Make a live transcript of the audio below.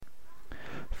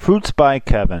Fruits by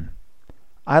Kevin.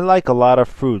 I like a lot of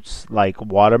fruits like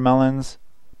watermelons,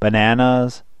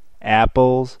 bananas,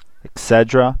 apples,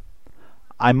 etc.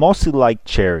 I mostly like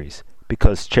cherries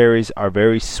because cherries are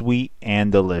very sweet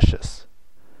and delicious.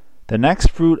 The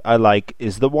next fruit I like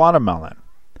is the watermelon.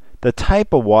 The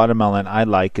type of watermelon I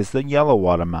like is the yellow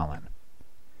watermelon.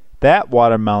 That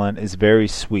watermelon is very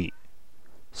sweet,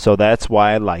 so that's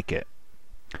why I like it.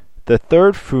 The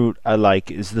third fruit I like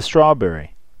is the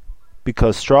strawberry.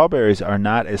 Because strawberries are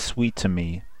not as sweet to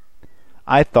me,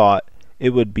 I thought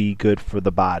it would be good for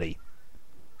the body.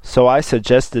 So I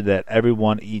suggested that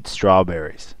everyone eat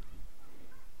strawberries.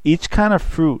 Each kind of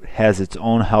fruit has its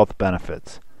own health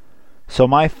benefits, so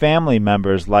my family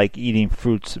members like eating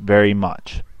fruits very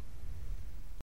much.